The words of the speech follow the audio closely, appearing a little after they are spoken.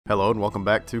Hello and welcome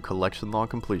back to Collection Log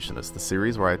Completionist, the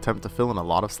series where I attempt to fill in a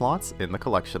lot of slots in the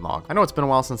collection log. I know it's been a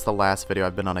while since the last video.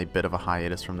 I've been on a bit of a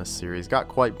hiatus from this series, got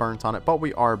quite burnt on it, but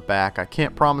we are back. I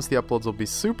can't promise the uploads will be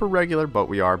super regular, but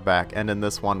we are back, and in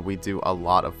this one we do a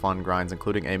lot of fun grinds,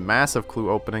 including a massive clue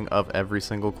opening of every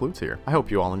single clue tier. I hope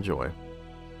you all enjoy.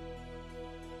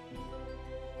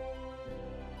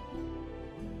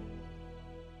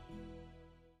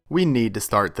 We need to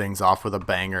start things off with a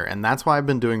banger, and that's why I've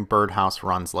been doing birdhouse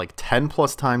runs like 10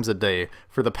 plus times a day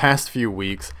for the past few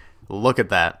weeks. Look at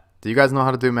that. Do you guys know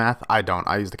how to do math? I don't.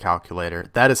 I use the calculator.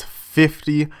 That is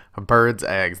 50 birds'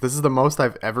 eggs. This is the most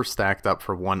I've ever stacked up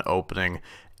for one opening,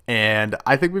 and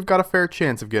I think we've got a fair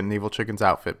chance of getting Evil Chicken's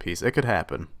outfit piece. It could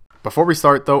happen. Before we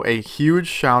start though, a huge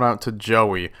shout out to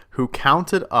Joey, who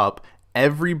counted up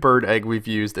every bird egg we've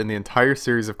used in the entire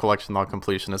series of Collection Log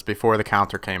Completionist before the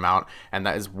counter came out, and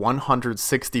that is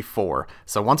 164.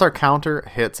 So once our counter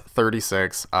hits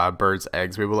 36 birds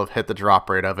eggs, we will have hit the drop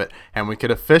rate of it, and we could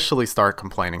officially start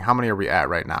complaining. How many are we at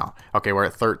right now? Okay, we're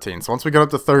at 13. So once we get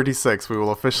up to 36, we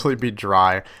will officially be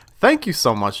dry. Thank you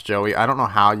so much, Joey. I don't know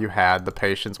how you had the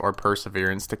patience or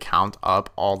perseverance to count up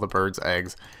all the birds'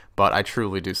 eggs, but I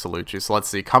truly do salute you. So let's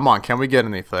see. Come on, can we get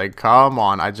anything? Come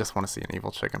on. I just want to see an Evil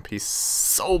Chicken piece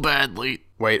so badly.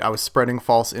 Wait, I was spreading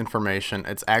false information.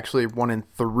 It's actually 1 in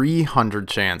 300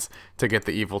 chance to get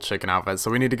the Evil Chicken outfit. So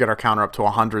we need to get our counter up to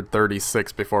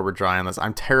 136 before we're dry on this.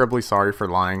 I'm terribly sorry for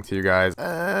lying to you guys.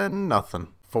 Nothing.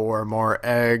 4 more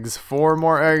eggs. 4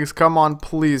 more eggs. Come on,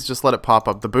 please. Just let it pop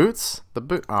up. The boots?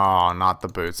 Oh, not the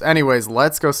boots. Anyways,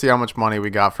 let's go see how much money we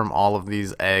got from all of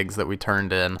these eggs that we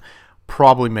turned in.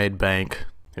 Probably made bank.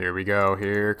 Here we go.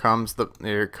 Here comes the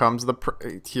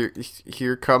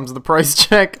price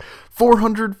check.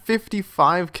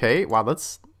 455k. Wow,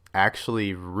 that's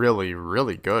actually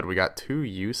really good. We got 2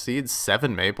 U seeds,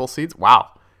 7 maple seeds.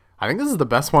 Wow. I think this is the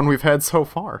best one we've had so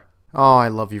far. Oh, I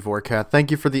love you, Vorcat.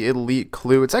 Thank you for the elite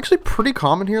clue. It's actually pretty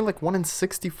common here, like 1 in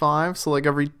 65. So like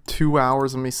every 2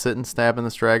 hours of me sitting stabbing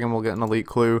this dragon, we'll get an elite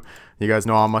clue. You guys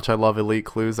know how much I love elite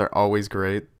clues. They're always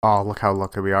great. Oh, look how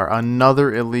lucky we are.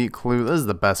 Another elite clue. This is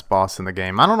the best boss in the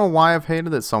game. I don't know why I've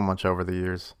hated it so much over the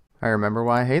years. I remember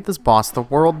why I hate this boss. The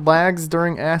world lags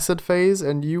during acid phase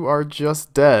and you are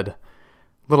just dead. A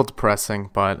little depressing,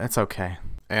 but it's okay.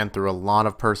 And through a lot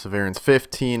of perseverance,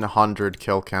 1500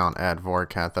 kill count at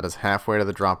Vorcat. That is halfway to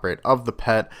the drop rate of the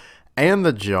pet and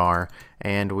the jar.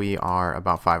 And we are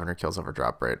about 500 kills over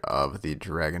drop rate of the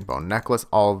Dragon Bone Necklace.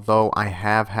 Although I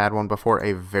have had one before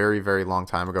a very long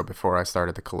time ago before I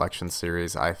started the collection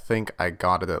series. I think I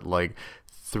got it at like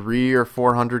 300 or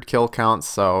 400 kill counts.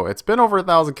 So it's been over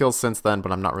 1,000 kills since then,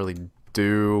 but I'm not really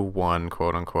due one,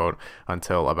 quote unquote,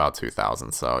 until about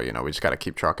 2,000. So, you know, we just got to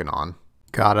keep trucking on.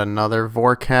 Got another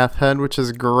Vorkath head, which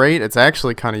is great. It's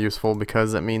actually kind of useful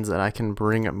because it means that I can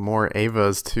bring more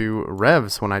Avas to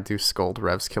Revs when I do Scold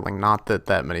Revs killing. Not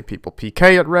that many people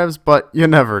PK at Revs, but you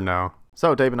never know.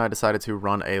 So Dave and I decided to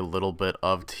run a little bit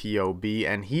of TOB,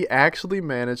 and he actually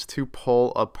managed to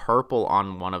pull a purple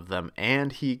on one of them,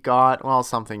 and he got, well,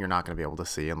 something you're not going to be able to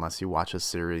see unless you watch a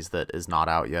series that is not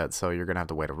out yet, so you're going to have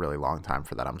to wait a really long time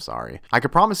for that. I'm sorry. I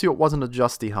could promise you it wasn't a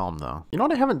Justy Helm, though. You know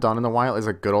what I haven't done in a while is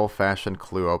a good old-fashioned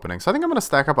clue opening, so I think I'm going to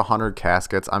stack up 100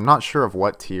 caskets. I'm not sure of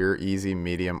what tier, easy,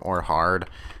 medium, or hard.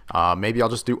 Maybe I'll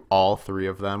just do all 3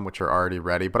 of them, which are already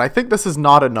ready. But I think this is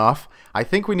not enough. I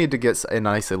think we need to get a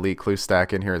nice elite clue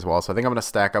stack in here as well. So I think I'm going to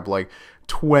stack up like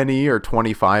 20 or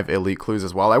 25 elite clues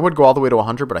as well. I would go all the way to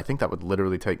 100, but I think that would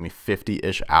literally take me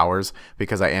 50-ish hours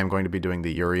because I am going to be doing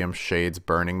the Urium Shades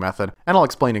burning method. And I'll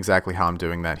explain exactly how I'm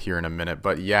doing that here in a minute.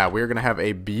 But yeah, we're going to have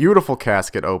a beautiful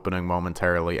casket opening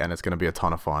momentarily, and it's going to be a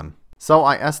ton of fun. So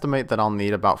I estimate that I'll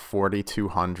need about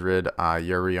 4,200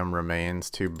 Urium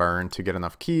remains to burn to get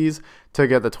enough keys to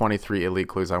get the 23 elite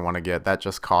clues I want to get. That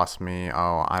just cost me,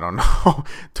 oh, I don't know,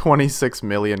 26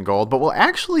 million gold. But we'll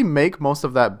actually make most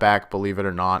of that back, believe it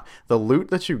or not. The loot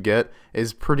that you get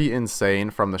is pretty insane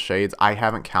from the shades. I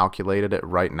haven't calculated it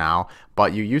right now,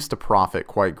 but you used to profit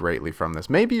quite greatly from this.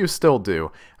 Maybe you still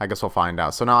do. I guess we'll find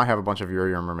out. So now I have a bunch of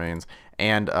Urium remains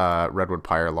and Redwood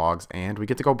Pyre logs, and we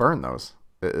get to go burn those.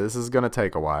 This is going to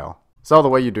take a while. So the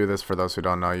way you do this, for those who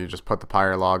don't know, you just put the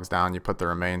pyre logs down, you put the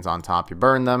remains on top, you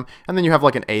burn them, and then you have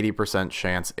like an 80%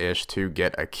 chance-ish to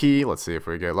get a key. Let's see if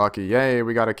we get lucky. Yay,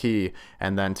 we got a key.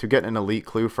 And then to get an elite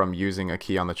clue from using a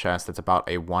key on the chest, it's about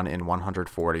a 1 in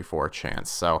 144 chance.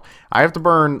 So I have to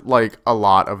burn like a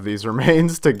lot of these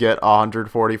remains to get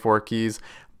 144 keys.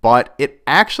 But it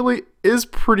actually is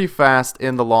pretty fast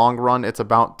in the long run. It's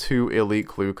about 2 elite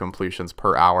clue completions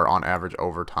per hour on average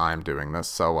over time doing this.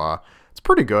 So it's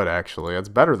pretty good, actually. It's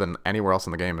better than anywhere else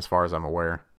in the game as far as I'm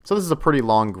aware. So this is a pretty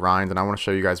long grind, and I want to show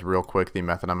you guys real quick the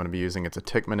method I'm going to be using. It's a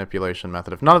tick manipulation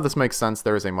method. If none of this makes sense,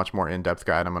 there is a much more in-depth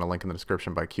guide I'm going to link in the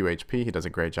description by QHP. He does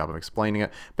a great job of explaining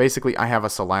it. Basically, I have a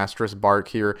Celastris bark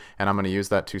here, and I'm going to use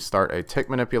that to start a tick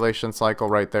manipulation cycle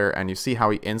right there, and you see how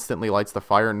he instantly lights the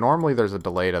fire. Normally, there's a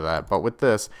delay to that, but with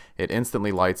this, it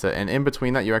instantly lights it, and in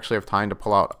between that, you actually have time to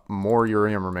pull out more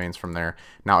urium remains from there.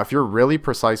 Now, if you're really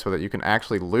precise with it, you can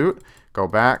actually loot, go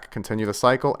back, continue the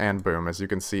cycle, and boom, as you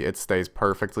can see, it stays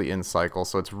perfectly in cycle.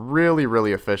 So it's really,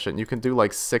 really efficient. You can do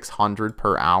like 600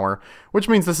 per hour, which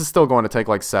means this is still going to take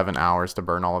like 7 hours to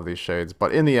burn all of these shades.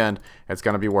 But in the end, it's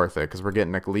going to be worth it because we're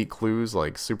getting elite clues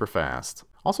like super fast.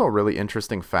 Also, a really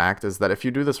interesting fact is that if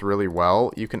you do this really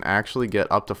well, you can actually get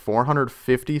up to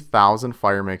 450,000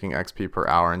 fire-making XP per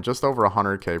hour and just over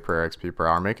 100k per XP per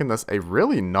hour, making this a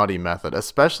really nutty method,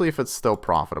 especially if it's still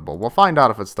profitable. We'll find out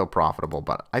if it's still profitable,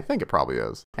 but I think it probably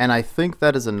is. And I think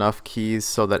that is enough keys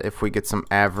so that if we get some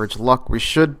average luck, we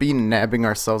should be nabbing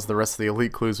ourselves the rest of the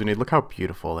elite clues we need. Look how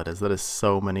beautiful that is. That is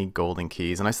so many golden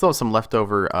keys. And I still have some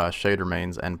leftover shade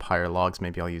remains and pyre logs.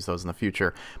 Maybe I'll use those in the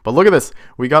future. But look at this.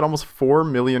 We got almost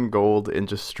 4 million gold in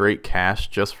just straight cash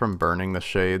just from burning the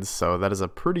shades, so that is a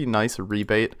pretty nice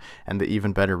rebate, and the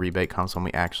even better rebate comes when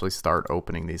we actually start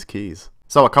opening these keys.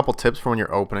 So a couple tips for when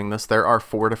you're opening this. There are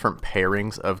 4 different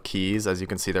pairings of keys. As you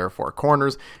can see, there are 4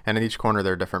 corners, and in each corner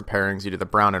there are different pairings. You do the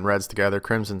brown and reds together,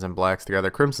 crimsons and blacks together,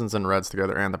 crimsons and reds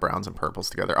together, and the browns and purples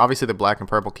together. Obviously, the black and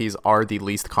purple keys are the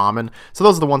least common, so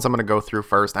those are the ones I'm going to go through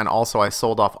first. And also, I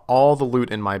sold off all the loot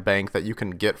in my bank that you can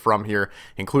get from here,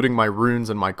 including my runes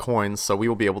and my coins, so we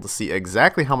will be able to see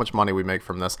exactly how much money we make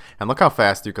from this. And look how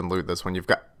fast you can loot this when you've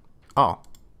got... Oh.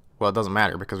 Well, it doesn't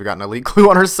matter because we got an elite clue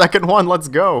on our second one. Let's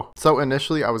go. So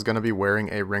initially, I was going to be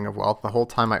wearing a Ring of Wealth the whole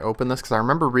time I opened this because I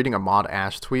remember reading a Mod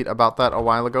Ash tweet about that a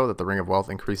while ago, that the Ring of Wealth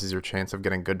increases your chance of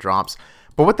getting good drops.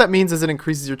 But what that means is it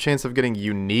increases your chance of getting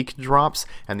unique drops,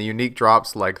 and the unique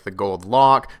drops like the gold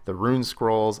lock, the rune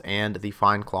scrolls, and the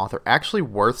fine cloth are actually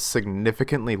worth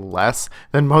significantly less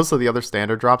than most of the other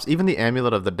standard drops. Even the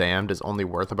Amulet of the Damned is only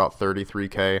worth about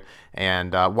 33k,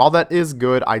 and while that is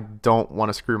good, I don't want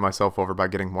to screw myself over by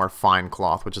getting more fine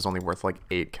cloth, which is only worth like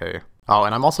 8k. Oh,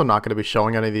 and I'm also not going to be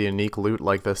showing any of the unique loot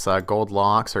like this gold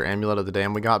locks or Amulet of the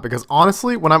Dam we got, because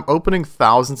honestly, when I'm opening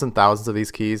thousands and thousands of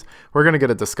these keys, we're going to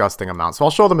get a disgusting amount. So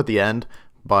I'll show them at the end,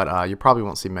 but you probably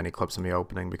won't see many clips of me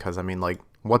opening because, I mean, like,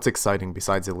 what's exciting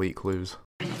besides elite clues?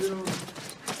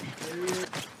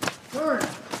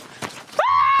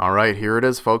 Alright, here it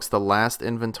is, folks, the last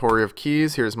inventory of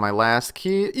keys. Here's my last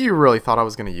key. You really thought I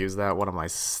was going to use that? What am I,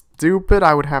 stupid?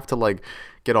 I would have to, like,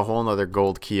 get a whole nother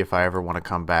gold key if I ever want to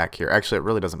come back here. Actually, it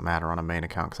really doesn't matter on a main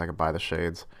account because I could buy the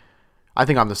shades. I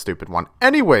think I'm the stupid one.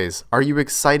 Anyways, are you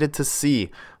excited to see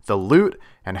the loot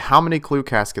and how many clue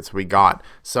caskets we got?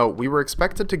 So we were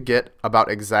expected to get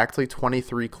about exactly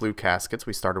 23 clue caskets.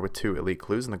 We started with 2 elite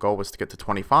clues and the goal was to get to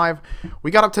 25. We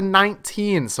got up to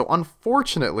 19. So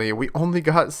unfortunately, we only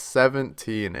got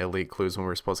 17 elite clues when we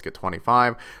were supposed to get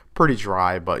 25. Pretty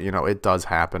dry, but you know, it does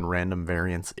happen. Random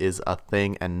variance is a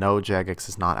thing, and no, Jagex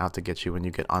is not out to get you when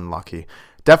you get unlucky.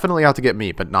 Definitely out to get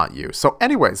me, but not you. So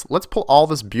anyways, let's pull all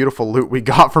this beautiful loot we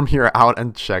got from here out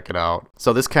and check it out.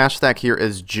 So this cash stack here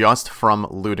is just from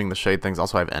looting the shade things.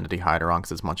 Also, I have Entity Hider on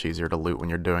because it's much easier to loot when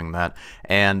you're doing that.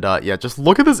 And yeah, just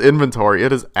look at this inventory.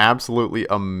 It is absolutely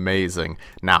amazing.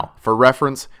 Now, for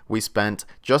reference, we spent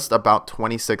just about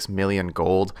 26 million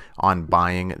gold on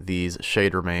buying these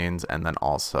shade remains, and then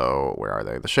also, where are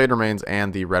they? The shade remains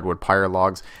and the redwood pyre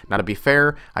logs. Now, to be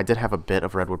fair, I did have a bit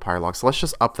of redwood pyre logs, so let's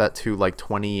just up that to like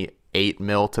 28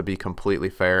 mil to be completely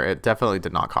fair. It definitely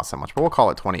did not cost that much, but we'll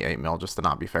call it 28 mil just to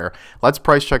not be fair. Let's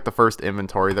price check the first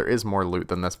inventory. There is more loot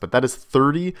than this, but that is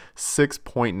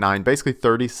 36.9, basically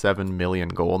 37 million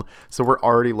gold. So we're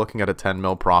already looking at a 10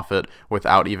 mil profit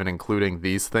without even including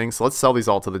these things. So let's sell these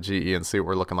all to the GE and see what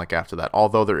we're looking like after that.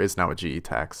 Although there is now a GE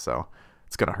tax, so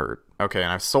it's gonna hurt. Okay,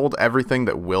 and I've sold everything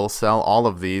that will sell. All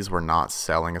of these were not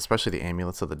selling, especially the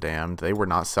Amulets of the Damned. They were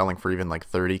not selling for even like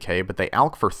 30k, but they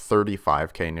alch for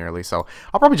 35k nearly. So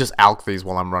I'll probably just alch these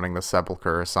while I'm running the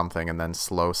Sepulchre or something and then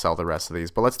slow sell the rest of these.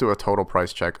 But let's do a total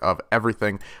price check of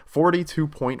everything.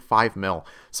 42.5 mil.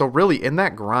 So really, in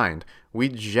that grind, we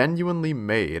genuinely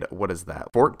made, what is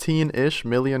that, 14-ish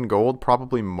million gold,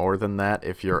 probably more than that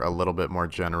if you're a little bit more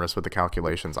generous with the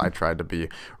calculations. I tried to be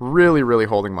really, really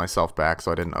holding myself back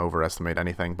so I didn't overestimate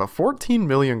anything, but 14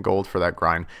 million gold for that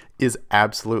grind is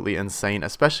absolutely insane,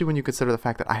 especially when you consider the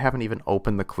fact that I haven't even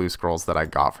opened the clue scrolls that I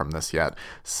got from this yet.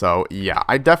 So yeah,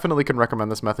 I definitely can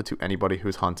recommend this method to anybody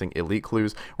who's hunting elite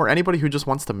clues or anybody who just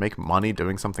wants to make money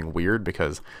doing something weird,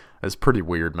 because it's a pretty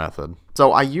weird method.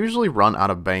 So I usually run out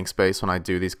of bank space when I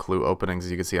do these clue openings.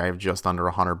 As you can see, I have just under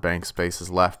 100 bank spaces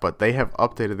left, but they have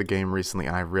updated the game recently,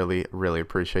 and I really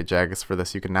appreciate Jagex for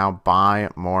this. You can now buy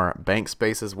more bank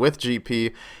spaces with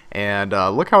GP, and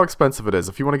look how expensive it is.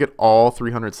 If you want to get all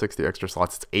 360 extra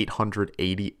slots, it's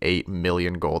 888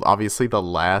 million gold. Obviously, the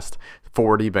last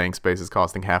 40 bank spaces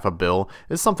costing half a bill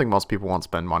is something most people won't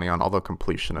spend money on, although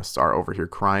completionists are over here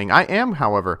crying. I am,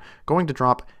 however, going to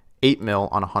drop 8 mil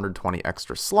on 120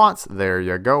 extra slots. There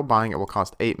you go. Buying it will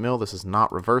cost 8 mil. This is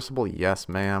not reversible. Yes,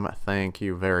 ma'am. Thank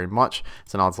you very much.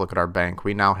 So now let's look at our bank.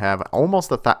 We now have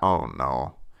almost oh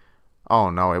no. Oh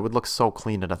no, it would look so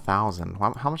clean at 1,000.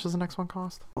 How much does the next one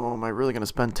cost? Oh, am I really going to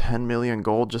spend 10 million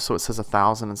gold just so it says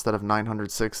 1,000 instead of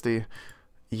 960?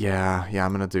 Yeah,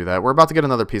 I'm going to do that. We're about to get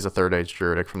another piece of Third Age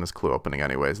Druidic from this clue opening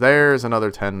anyways. There's another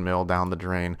 10 mil down the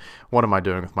drain. What am I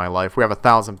doing with my life? We have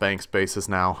 1,000 bank spaces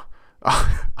now.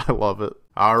 I love it.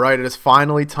 Alright, it is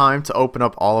finally time to open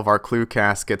up all of our clue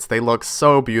caskets. They look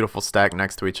so beautiful stacked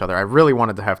next to each other. I really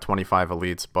wanted to have 25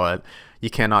 elites, but you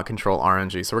cannot control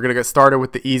RNG. So we're going to get started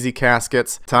with the easy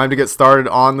caskets. Time to get started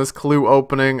on this clue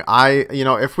opening.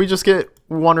 If we just get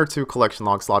 1 or 2 collection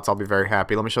log slots, I'll be very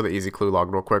happy. Let me show the easy clue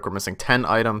log real quick. We're missing 10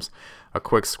 items. A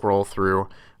quick scroll through.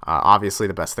 Obviously,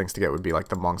 the best things to get would be like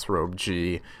the Monk's Robe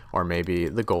G, or maybe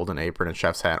the Golden Apron and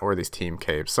Chef's Hat, or these Team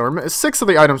Capes. So 6 of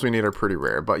the items we need are pretty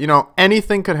rare, but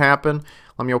anything could happen.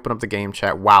 Let me open up the game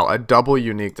chat. Wow, a double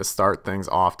unique to start things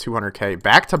off. 200k.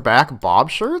 Back-to-back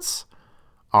Bob shirts?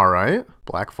 Alright.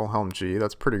 Black Full Helm G,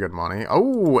 that's pretty good money.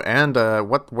 Oh, and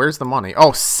where's the money?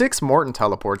 Oh, 6 Morton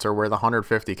teleports are worth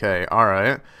 150k.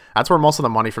 Alright. That's where most of the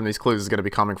money from these clues is going to be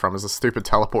coming from, is the stupid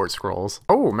teleport scrolls.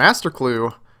 Oh, Master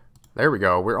Clue. There we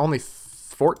go. We're only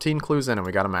 14 clues in and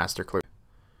we got a master clue.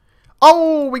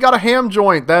 Oh, we got a ham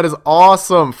joint. That is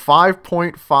awesome.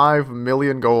 5.5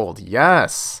 million gold.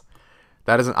 Yes.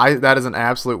 That is an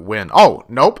absolute win. Oh,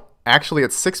 nope. Actually,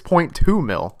 it's 6.2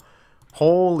 mil.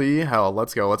 Holy hell.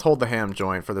 Let's go. Let's hold the ham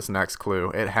joint for this next clue.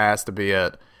 It has to be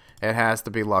it. It has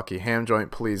to be lucky. Ham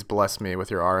joint, please bless me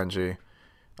with your RNG.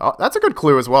 Oh, that's a good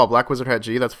clue as well. Black Wizard Hat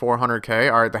G, that's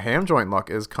 400k. All right, the ham joint luck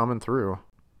is coming through.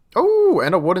 Oh,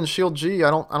 and a Wooden Shield G.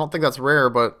 I don't think that's rare,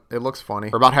 but it looks funny.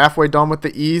 We're about halfway done with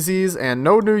the easies, and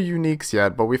no new uniques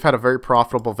yet, but we've had a very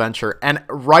profitable venture. And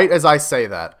right as I say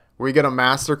that, we get a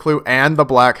Master Clue and the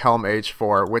Black Helm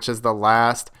H4, which is the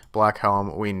last Black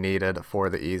Helm we needed for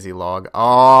the easy log.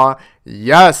 Oh,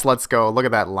 yes, let's go. Look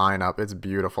at that lineup. It's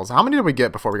beautiful. So how many did we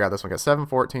get before we got this one? We got 7,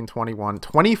 14, 21,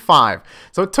 25.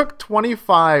 So it took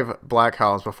 25 Black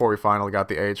Helms before we finally got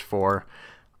the H4.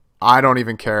 I don't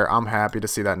even care. I'm happy to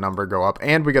see that number go up.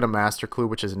 And we get a Master Clue,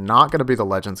 which is not going to be the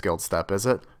Legends Guild step, is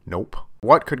it? Nope.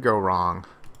 What could go wrong?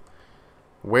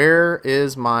 Where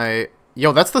is my...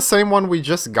 Yo, that's the same one we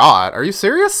just got. Are you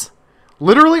serious?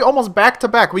 Literally almost back to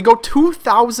back. We go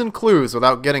 2,000 clues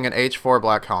without getting an H4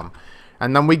 Black Helm.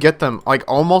 And then we get them, like,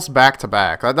 almost back to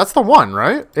back. That's the one,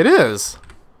 right? It is.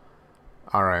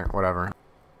 Alright, whatever.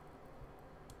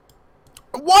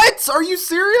 What? Are you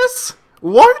serious?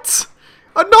 What?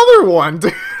 Another one,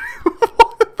 dude.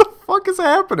 What the fuck is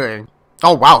happening?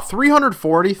 Oh, wow.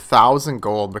 340,000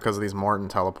 gold because of these Morton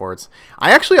teleports.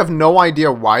 I actually have no idea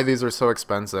why these are so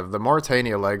expensive. The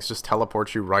Mauritania legs just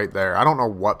teleport you right there. I don't know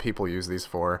what people use these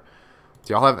for.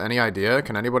 Do y'all have any idea?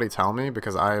 Can anybody tell me?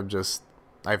 Because I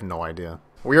have no idea.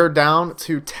 We are down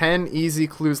to 10 easy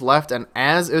clues left, and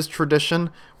as is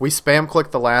tradition, we spam click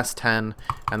the last 10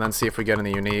 and then see if we get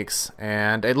any uniques.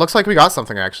 And it looks like we got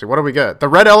something, actually. What do we get? The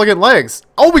Red Elegant Legs.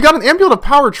 Oh, we got an Amulet of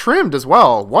Power trimmed as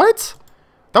well. What?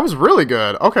 That was really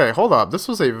good. Okay, hold up. This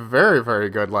was a very, very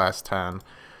good last 10.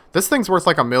 This thing's worth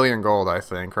like 1 million gold, I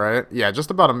think, right? Yeah, just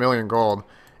about 1 million gold.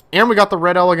 And we got the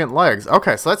Red Elegant Legs.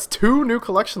 Okay, so that's 2 new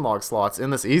collection log slots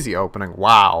in this easy opening.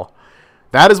 Wow.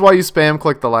 That is why you spam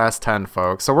click the last 10,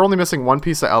 folks. So we're only missing 1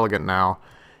 piece of Elegant now,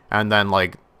 and then,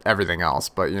 like, everything else.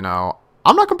 But,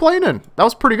 I'm not complaining. That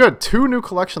was pretty good. 2 new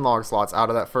collection log slots out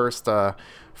of that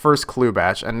first clue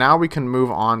batch. And now we can move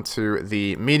on to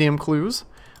the medium clues,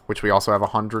 which we also have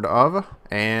 100 of.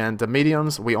 And the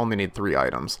mediums, we only need 3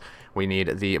 items. We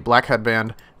need the black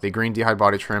headband, the green d'hide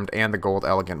body trimmed, and the gold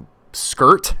elegant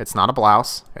skirt. It's not a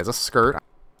blouse. It's a skirt.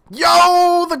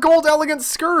 Yo, the gold elegant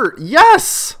skirt.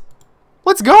 Yes!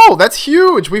 Let's go! That's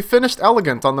huge! We finished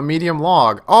Elegant on the medium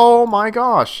log. Oh my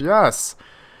gosh, yes.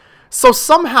 So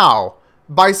somehow,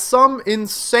 by some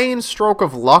insane stroke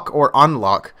of luck or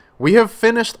unluck, we have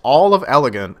finished all of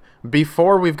Elegant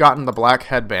before we've gotten the black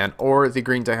headband or the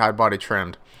green day-hide body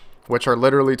trimmed, which are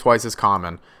literally twice as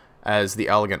common as the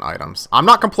elegant items. I'm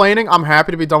not complaining. I'm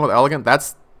happy to be done with elegant.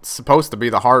 That's supposed to be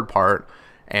the hard part.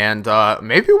 And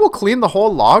maybe we'll clean the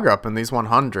whole log up in these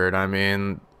 100. I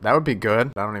mean, that would be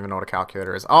good. I don't even know what a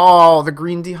calculator is. Oh, the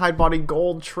green D-hide body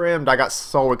gold trimmed. I got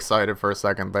so excited for a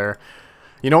second there.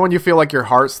 You know when you feel like your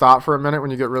heart stopped for a minute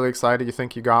when you get really excited? You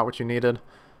think you got what you needed,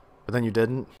 but then you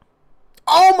didn't?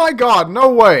 Oh my god,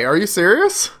 no way. Are you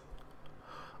serious?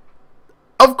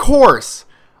 Of course.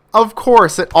 Of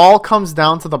course. It all comes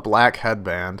down to the black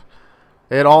headband.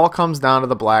 It all comes down to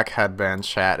the black headband,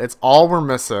 chat. It's all we're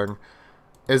missing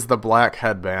is the black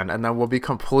headband, and then we'll be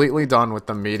completely done with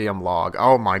the medium log.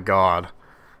 Oh my god.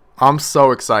 I'm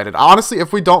so excited. Honestly,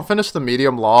 if we don't finish the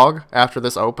medium log after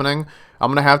this opening, I'm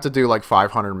going to have to do like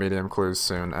 500 medium clues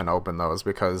soon and open those,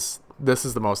 because this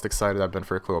is the most excited I've been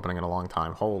for a clue opening in a long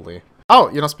time. Holy. Oh,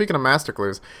 you know, speaking of master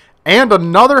clues, and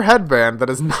another headband that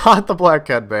is not the black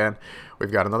headband,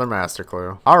 we've got another master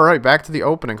clue. Alright, back to the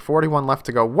opening. 41 left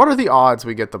to go. What are the odds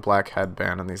we get the black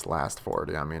headband in these last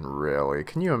 40? I mean, really?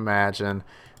 Can you imagine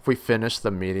if we finish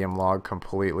the medium log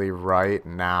completely right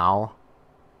now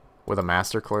with a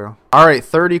master clue? Alright,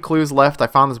 30 clues left. I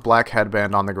found this black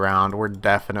headband on the ground. We're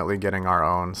definitely getting our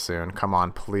own soon. Come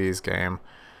on, please, game.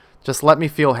 Just let me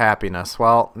feel happiness.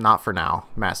 Well, not for now.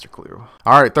 Master clue.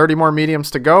 Alright, 30 more mediums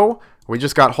to go. We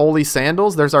just got Holy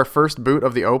Sandals. There's our first boot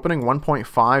of the opening.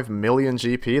 1.5 million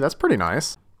GP. That's pretty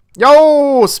nice.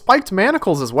 Yo! Spiked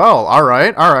manacles as well.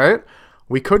 Alright, alright.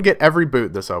 We could get every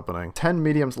boot this opening. 10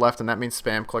 mediums left, and that means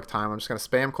spam click time. I'm just going to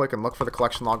spam click and look for the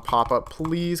collection log pop-up.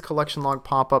 Please, collection log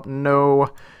pop-up. No.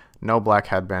 No black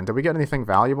headband. Did we get anything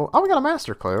valuable? Oh, we got a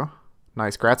master clue.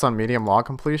 Nice. Grats on medium log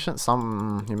completion.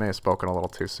 You may have spoken a little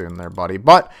too soon there, buddy.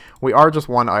 But we are just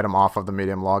one item off of the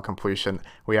medium log completion.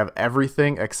 We have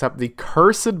everything except the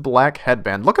cursed black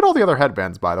headband. Look at all the other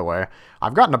headbands, by the way.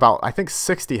 I've gotten about, I think,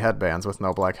 60 headbands with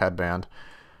no black headband.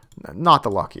 Not the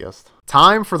luckiest.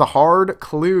 Time for the hard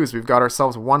clues. We've got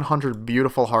ourselves 100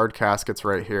 beautiful hard caskets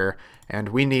right here, and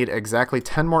we need exactly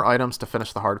 10 more items to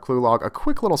finish the hard clue log. A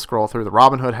quick little scroll through the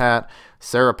Robin Hood hat,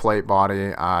 Sarah plate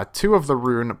body, 2 of the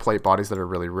rune plate bodies that are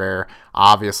really rare,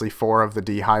 obviously 4 of the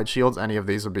D-hide shields. Any of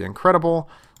these would be incredible.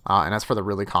 And as for the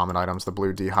really common items, the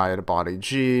blue D-hide body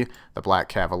G, the black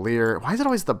cavalier. Why is it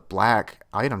always the black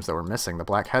items that we're missing? The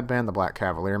black headband, the black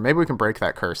cavalier. Maybe we can break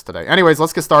that curse today. Anyways,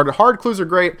 let's get started. Hard clues are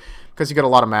great because you get a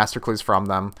lot of master clues from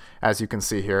them. As you can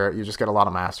see here, you just get a lot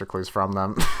of master clues from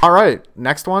them. All right,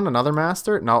 next one, another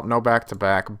master. Nope, no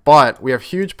back-to-back. But we have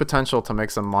huge potential to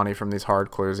make some money from these hard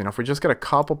clues. You know, if we just get a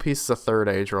couple pieces of third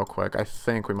age real quick, I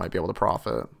think we might be able to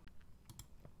profit.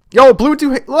 Yo, blue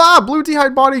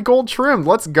D-hide body gold trimmed.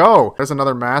 Let's go. There's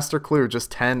another master clue, just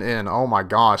 10 in. Oh my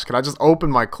gosh. Can I just open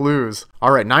my clues?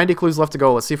 All right, 90 clues left to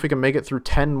go. Let's see if we can make it through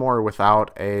 10 more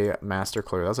without a master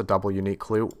clue. That was a double unique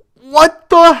clue. What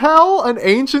the hell? An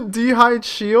ancient D-hide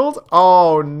shield?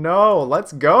 Oh no,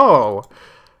 let's go.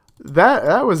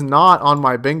 That was not on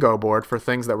my bingo board for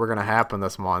things that were going to happen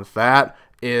this month. That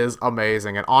is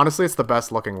amazing. And honestly, it's the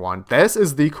best looking one. This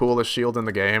is the coolest shield in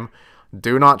the game.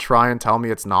 Do not try and tell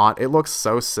me it's not. It looks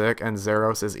so sick, and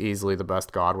Zeros is easily the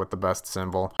best god with the best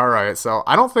symbol. Alright, so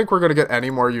I don't think we're going to get any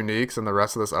more uniques in the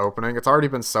rest of this opening. It's already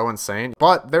been so insane.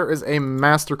 But there is a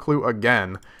master clue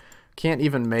again. Can't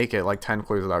even make it like 10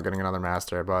 clues without getting another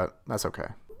master, but that's okay.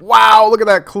 Wow, look at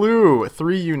that clue!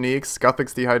 3 uniques,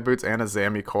 Guthix D-hide boots, and a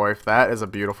Zami Coif. That is a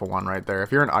beautiful one right there.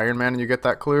 If you're an Iron Man and you get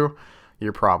that clue,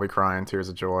 you're probably crying tears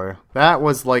of joy. That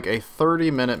was like a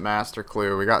 30-minute master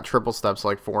clue. We got triple steps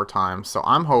like 4 times, so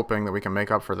I'm hoping that we can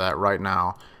make up for that right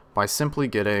now by simply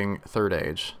getting third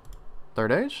age.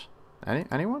 Third age?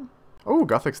 Anyone? Oh,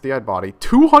 Guthix D-hide body.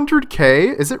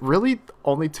 200k? Is it really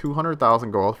only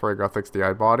 200,000 gold for a Guthix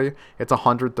D-hide body? It's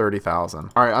 130,000.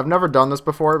 Alright, I've never done this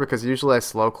before because usually I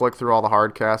slow click through all the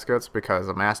hard caskets because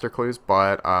of master clues,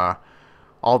 but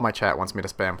all of my chat wants me to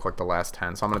spam click the last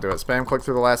 10, so I'm going to do it. Spam click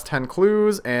through the last 10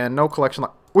 clues, and no collection.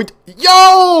 Wait,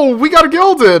 yo! We got a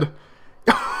gilded!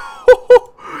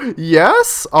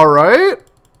 Yes? Alright.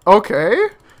 Okay.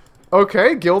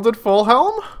 Okay, gilded full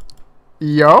helm?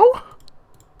 Yo?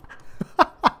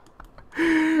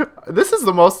 This is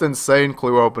the most insane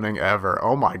clue opening ever.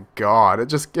 Oh my god.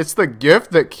 It's the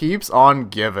gift that keeps on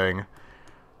giving.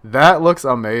 That looks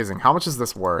amazing. How much is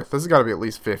this worth? This has got to be at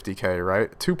least 50k,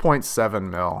 right? 2.7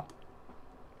 mil.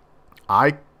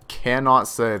 I cannot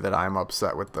say that I'm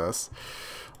upset with this.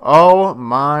 Oh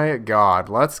my god.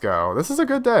 Let's go. This is a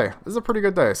good day. This is a pretty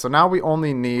good day. So now we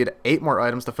only need 8 more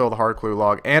items to fill the hard clue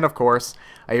log. And of course,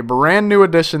 a brand new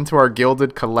addition to our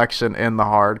gilded collection in the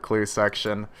hard clue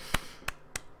section.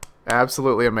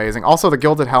 Absolutely amazing. Also, the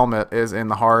Gilded Helmet is in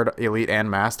the Hard, Elite, and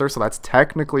Master, so that's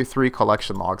technically 3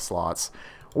 collection log slots,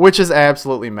 which is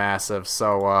absolutely massive.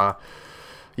 So,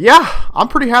 yeah, I'm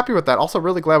pretty happy with that. Also,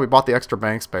 really glad we bought the extra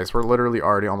bank space. We're literally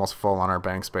already almost full on our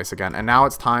bank space again. And now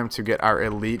it's time to get our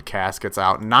elite caskets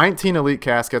out. 19 elite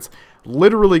caskets.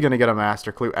 Literally going to get a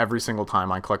master clue every single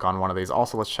time I click on one of these.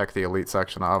 Also, let's check the elite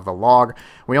section of the log.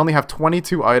 We only have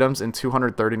 22 items in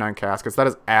 239 caskets. That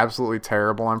is absolutely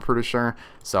terrible, I'm pretty sure.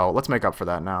 So let's make up for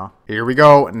that now. Here we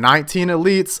go. 19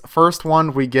 elites. First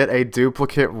one, we get a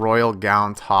duplicate royal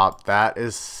gown top. That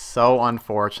is so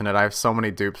unfortunate. I have so many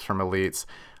dupes from elites.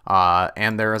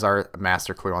 And there is our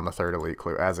master clue on the 3rd elite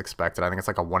clue, as expected. I think it's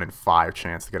like a 1 in 5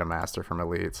 chance to get a master from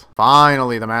elites.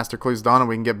 Finally, the master clue's done, and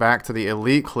we can get back to the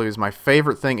elite clues, my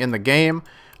favorite thing in the game,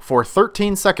 for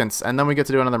 13 seconds, and then we get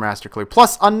to do another master clue.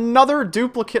 Plus, another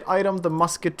duplicate item, the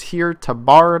Musketeer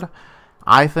Tabard.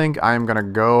 I think I'm going to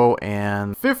go,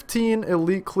 and 15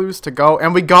 elite clues to go,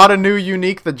 and we got a new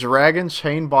unique, the Dragon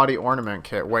Chain Body Ornament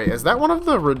Kit. Wait, is that one of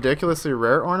the ridiculously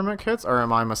rare ornament kits, or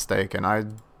am I mistaken? I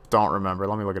don't remember.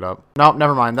 Let me look it up. Nope,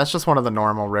 never mind. That's just one of the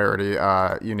normal rarity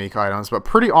unique items, but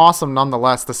pretty awesome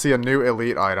nonetheless to see a new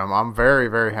elite item. I'm very,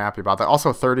 very happy about that.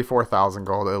 Also, 34,000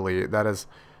 gold elite. That is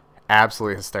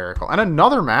absolutely hysterical. And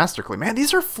another master clue. Man,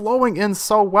 these are flowing in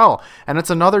so well. And it's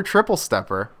another triple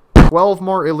stepper. 12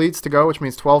 more elites to go, which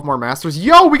means 12 more masters.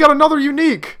 Yo, we got another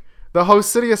unique! The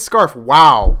Hosidius Scarf.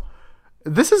 Wow.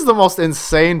 This is the most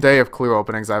insane day of clue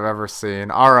openings I've ever seen.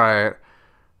 Alright.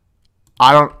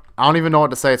 I don't even know what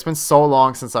to say. It's been so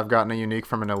long since I've gotten a unique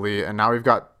from an elite, and now we've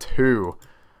got 2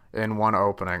 in one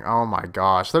opening. Oh my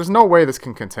gosh. There's no way this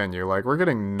can continue. Like, we're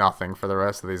getting nothing for the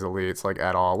rest of these elites, like,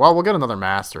 at all. Well, we'll get another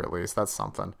master at least. That's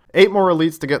something. 8 more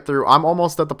elites to get through. I'm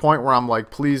almost at the point where I'm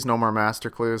like, please, no more master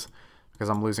clues, because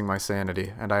I'm losing my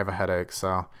sanity, and I have a headache,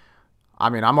 so... I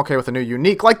mean, I'm okay with a new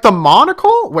unique. Like, the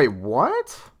monocle? Wait,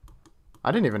 what?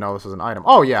 I didn't even know this was an item.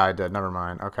 Oh, yeah, I did. Never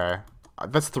mind. Okay.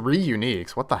 That's 3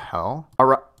 uniques. What the hell? All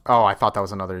right. Oh, I thought that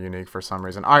was another unique for some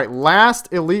reason. All right,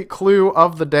 last elite clue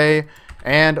of the day,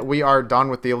 and we are done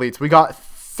with the elites. We got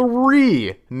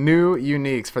 3 new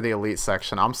uniques for the elite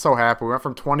section. I'm so happy. We went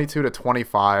from 22 to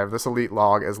 25. This elite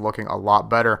log is looking a lot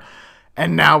better.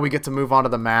 And now we get to move on to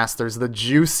the masters, the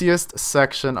juiciest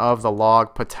section of the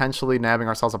log, potentially nabbing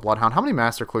ourselves a bloodhound. How many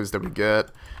master clues did we get?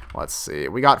 Let's see.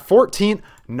 We got 14.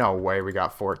 No way we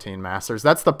got 14 masters.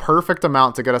 That's the perfect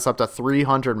amount to get us up to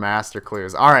 300 master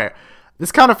clues. All right.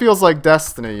 This kind of feels like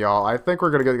destiny, y'all. I think we're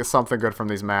going to get something good from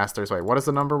these masters. Wait, what is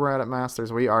the number we're at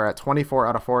masters? We are at 24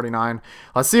 out of 49.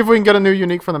 Let's see if we can get a new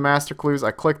unique from the master clues.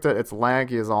 I clicked it. It's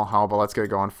laggy as all hell, but let's get it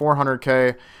going.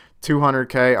 400k,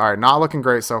 200k. All right, not looking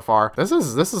great so far. This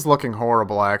is looking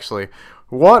horrible, actually.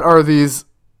 What are these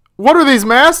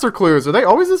master clues? Are they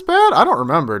always this bad? I don't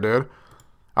remember, dude.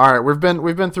 All right, we've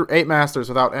been through 8 masters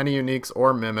without any uniques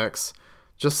or mimics.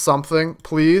 Just something,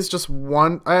 please. Just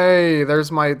one. Hey,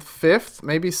 there's my 5th,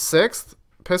 maybe 6th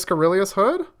Piscarilius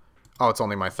hood. Oh, it's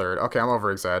only my 3rd. Okay, I'm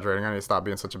over-exaggerating. I need to stop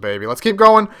being such a baby. Let's keep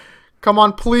going. Come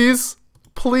on, please.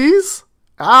 Please.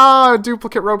 Ah,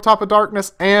 duplicate robe top of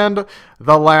darkness. And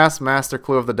the last master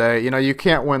clue of the day. You know, you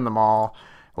can't win them all.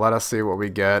 Let us see what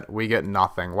we get. We get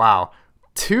nothing. Wow.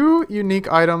 2 unique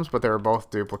items, but they were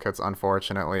both duplicates,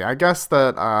 unfortunately. I guess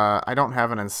that I don't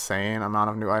have an insane amount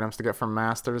of new items to get from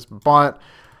masters, but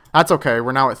that's okay.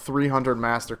 We're now at 300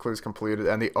 master clues completed,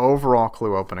 and the overall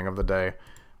clue opening of the day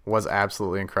was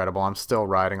absolutely incredible. I'm still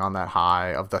riding on that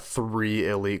high of the 3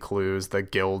 elite clues, the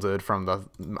gilded from the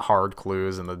hard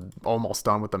clues, and the almost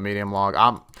done with the medium log.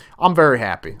 I'm very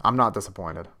happy. I'm not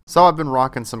disappointed. So I've been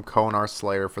rocking some Konar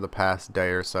Slayer for the past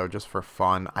day or so just for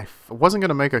fun. I wasn't going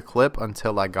to make a clip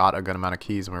until I got a good amount of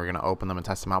keys and we were going to open them and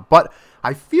test them out. But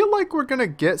I feel like we're going to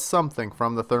get something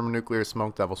from the Thermonuclear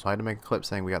Smoke Devil, so I had to make a clip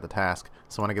saying we got the task.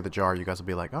 So when I get the jar, you guys will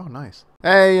be like, oh, nice.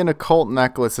 Hey, an occult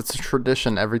necklace. It's a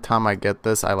tradition. Every time I get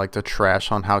this, I like to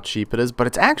trash on how cheap it is, but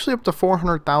it's actually up to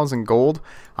 400,000 gold.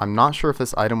 I'm not sure if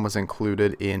this item was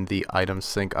included in the item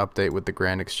sync update with the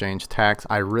Grand Exchange tax.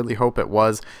 I really hope it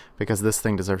was, because this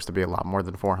thing deserves to be a lot more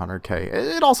than 400k.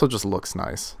 It also just looks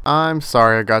nice. I'm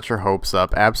sorry I got your hopes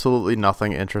up. Absolutely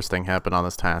nothing interesting happened on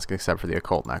this task except for the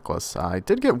occult necklace. I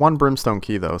did get 1 brimstone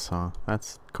key though, so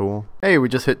that's cool. Hey, we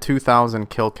just hit 2,000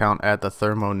 kill count at the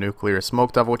Thermonuclear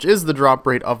Smoke Devil, which is the drop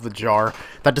rate of the jar.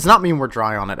 That does not mean we're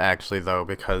dry on it actually though,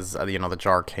 because you know, the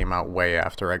jar came out way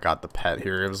after I got the pet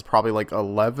here. It was probably like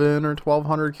 11 or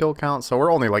 1,200 kill count, so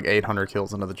we're only like 800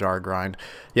 kills into the jar grind.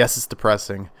 Yes, it's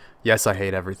depressing. Yes, I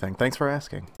hate everything. Thanks for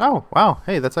asking. Oh, wow.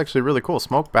 Hey, that's actually really cool.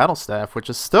 Smoke Battle Staff, which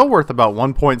is still worth about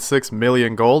 1.6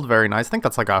 million gold. Very nice. I think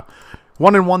that's like a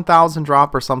 1 in 1,000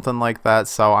 drop or something like that,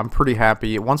 so I'm pretty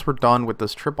happy. Once we're done with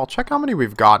this trip, I'll check how many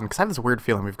we've gotten, because I have this weird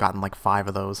feeling we've gotten like 5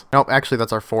 of those. Nope, actually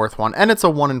that's our 4th one, and it's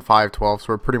a 1 in 512, so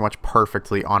we're pretty much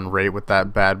perfectly on rate with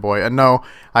that bad boy. And no,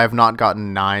 I have not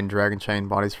gotten 9 Dragon Chain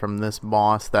bodies from this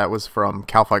boss. That was from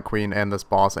Calfight Queen and this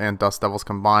boss and Dust Devils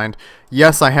combined.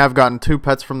 Yes, I have gotten 2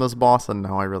 pets from this boss, and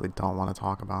no, I really don't want to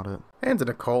talk about it. And an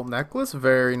occult necklace,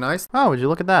 very nice. Oh, would you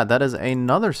look at that? That is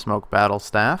another smoke battle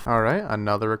staff. Alright,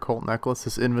 another occult necklace.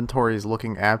 This inventory is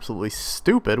looking absolutely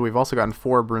stupid. We've also gotten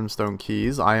 4 brimstone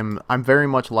keys. I'm very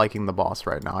much liking the boss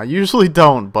right now. I usually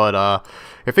don't, but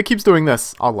if it keeps doing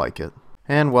this, I'll like it.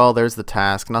 And well, there's the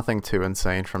task. Nothing too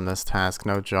insane from this task.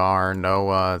 No jar, no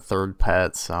 3rd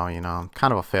pet, so, you know,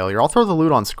 kind of a failure. I'll throw the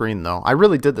loot on screen, though. I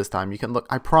really did this time. You can look.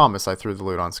 I promise I threw the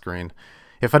loot on screen.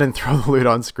 If I didn't throw the loot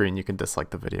on screen, you can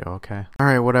dislike the video, okay?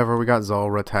 Alright, whatever, we got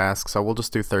Zulrah tasks, so we'll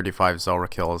just do 35 Zulrah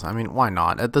kills. I mean, why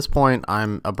not? At this point,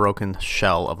 I'm a broken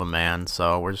shell of a man,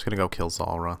 so we're just gonna go kill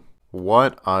Zulrah.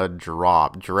 What a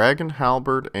drop. Dragon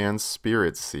Halberd and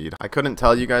Spirit Seed. I couldn't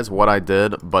tell you guys what I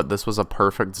did, but this was a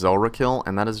perfect Zulrah kill,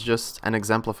 and that is just an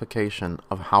exemplification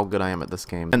of how good I am at this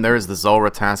game. And there's the Zulrah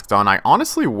task done. I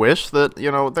honestly wish that,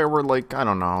 you know, there were like, I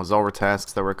don't know, Zulrah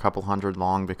tasks that were a couple hundred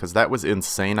long, because that was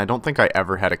insane. I don't think I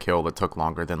ever had a kill that took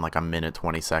longer than like a minute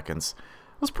 20 seconds.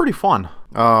 It was pretty fun.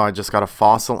 Oh, I just got a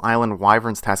Fossil Island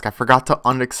Wyverns task. I forgot to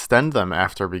unextend them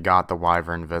after we got the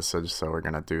Wyvern Visage, so we're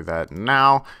gonna do that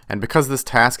now. And because this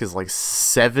task is like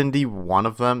 71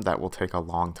 of them, that will take a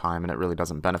long time, and it really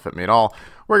doesn't benefit me at all.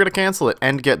 We're gonna cancel it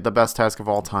and get the best task of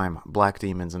all time, Black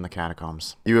Demons in the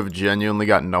Catacombs. You have genuinely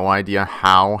got no idea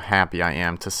how happy I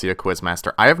am to see a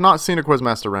Quizmaster. I have not seen a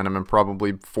Quizmaster random in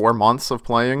probably 4 months of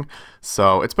playing,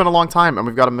 so it's been a long time, and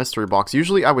we've got a mystery box.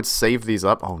 Usually I would save these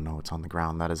up. Oh no, it's on the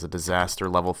ground. That is a disaster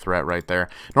level threat right there.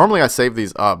 Normally I save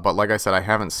these up, but like I said, I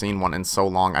haven't seen one in so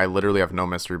long. I literally have no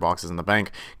mystery boxes in the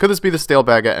bank. Could this be the stale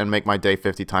baguette and make my day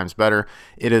 50 times better?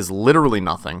 It is literally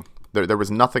nothing. There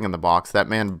was nothing in the box. That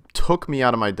man took me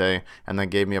out of my day and then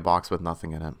gave me a box with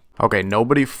nothing in it. Okay,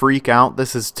 nobody freak out.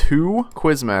 This is 2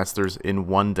 Quizmasters in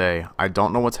 1 day. I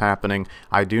don't know what's happening.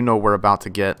 I do know we're about to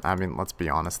get, I mean, let's be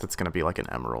honest, it's going to be like an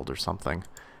emerald or something.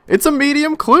 It's a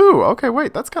medium clue! Okay,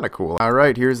 wait, that's kind of cool.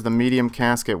 Alright, here's the medium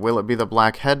casket. Will it be the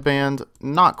black headband?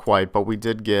 Not quite, but we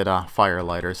did get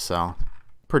Firelighters, so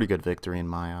pretty good victory in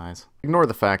my eyes. Ignore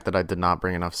the fact that I did not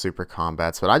bring enough super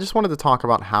combats, but I just wanted to talk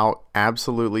about how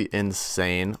absolutely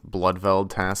insane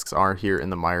Bloodveld tasks are here in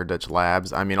the Meyerditch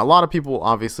Labs. I mean, a lot of people will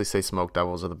obviously say Smoke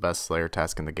Devils are the best Slayer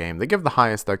task in the game. They give the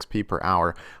highest XP per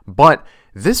hour, but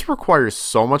this requires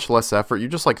so much less effort. You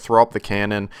just like throw up the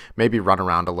cannon, maybe run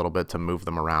around a little bit to move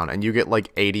them around, and you get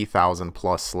like 80,000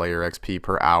 plus Slayer XP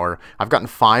per hour. I've gotten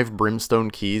 5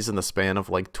 Brimstone keys in the span of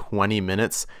like 20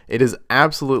 minutes. It is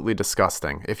absolutely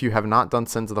disgusting. If you have not done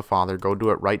Sins of the Father, go do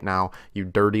it right now, you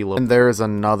dirty little... And there is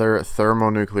another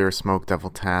Thermonuclear Smoke Devil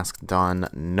task done.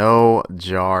 No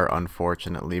jar,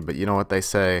 unfortunately, but you know what they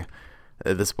say,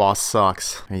 this boss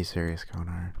sucks. Are you serious,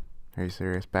 Konar? Are you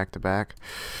serious? Back to back?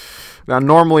 Now,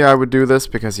 normally I would do this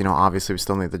because, you know, obviously we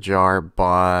still need the jar,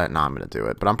 but no, I'm going to do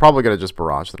it. But I'm probably going to just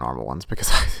barrage the normal ones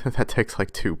because that takes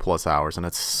like 2+ hours and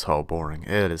it's so boring.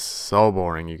 It is so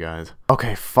boring, you guys.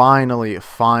 Okay, finally,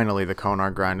 the Konar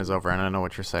grind is over, and I know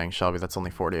what you're saying, Shelby, that's only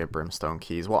 48 Brimstone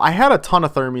keys. Well, I had a ton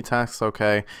of Thermi tasks,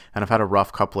 okay, and I've had a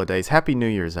rough couple of days. Happy New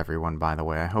Year's, everyone, by the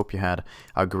way. I hope you had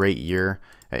a great year.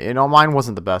 You know, mine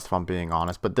wasn't the best if I'm being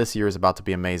honest, but this year is about to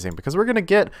be amazing because we're going to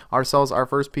get ourselves our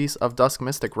first piece of Dusk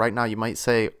Mystic. Right now, you might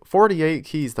say 48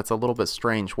 keys, that's a little bit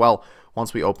strange. Well,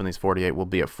 once we open these 48, we'll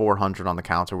be at 400 on the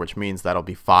counter, which means that'll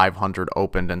be 500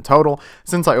 opened in total.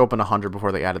 Since I opened 100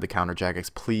 before they added the counter jackets,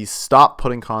 please stop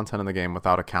putting content in the game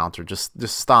without a counter. Just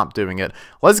stop doing it.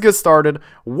 Let's get started.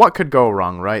 What could go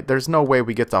wrong, right? There's no way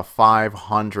we get to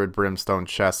 500 Brimstone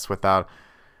chests without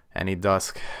any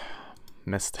Dusk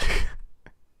Mystic.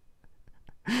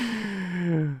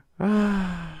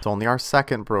 It's only our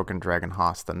second Broken Dragon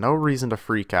Hosta. No reason to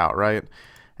freak out, right?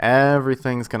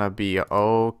 Everything's gonna be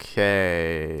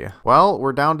okay. Well,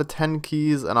 we're down to 10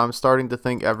 keys, and I'm starting to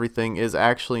think everything is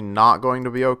actually not going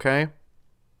to be okay.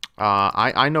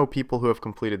 I know people who have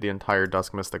completed the entire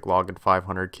Dusk Mystic log in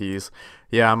 500 keys.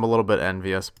 Yeah, I'm a little bit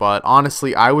envious, but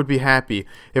honestly, I would be happy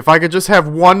if I could just have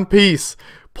one piece.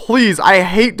 Please, I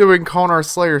hate doing Konar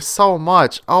Slayer so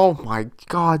much. Oh my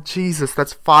god, Jesus,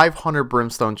 that's 500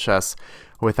 Brimstone chests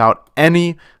without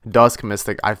any Dusk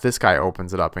Mystic. If this guy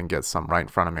opens it up and gets some right in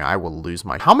front of me, I will lose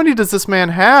my... How many does this man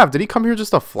have? Did he come here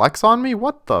just to flex on me?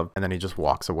 What the... And then he just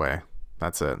walks away.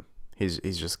 That's it.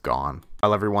 he's just gone.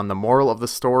 Well, everyone, the moral of the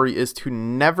story is to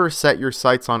never set your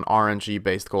sights on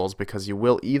RNG-based goals, because you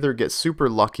will either get super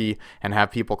lucky and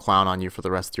have people clown on you for the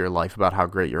rest of your life about how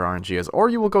great your RNG is, or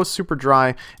you will go super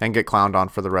dry and get clowned on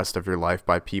for the rest of your life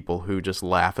by people who just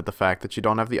laugh at the fact that you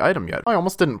don't have the item yet. I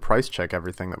almost didn't price check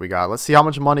everything that we got. Let's see how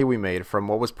much money we made from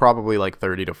what was probably like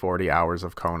 30 to 40 hours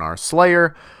of Konar.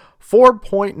 Slayer,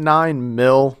 4.9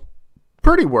 mil.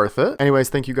 Pretty worth it. Anyways,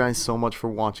 thank you guys so much for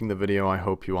watching the video. I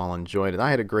hope you all enjoyed it. I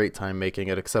had a great time making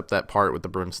it, except that part with the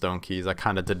brimstone keys. I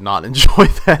kind of did not enjoy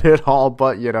that at all,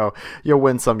 but you know, you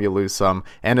win some, you lose some,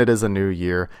 and it is a new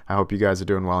year. I hope you guys are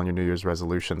doing well in your New Year's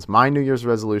resolutions. My New Year's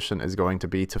resolution is going to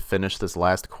be to finish this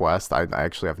last quest. I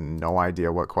actually have no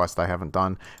idea what quest I haven't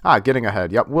done. Getting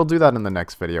ahead. Yep, we'll do that in the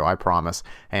next video, I promise.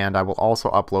 And I will also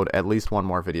upload at least one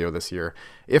more video this year.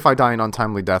 If I die an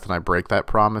untimely death and I break that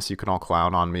promise, you can all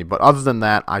clown on me, but other than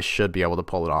that, I should be able to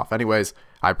pull it off. Anyways,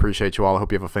 I appreciate you all. I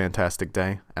hope you have a fantastic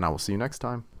day, and I will see you next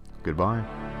time.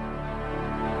 Goodbye.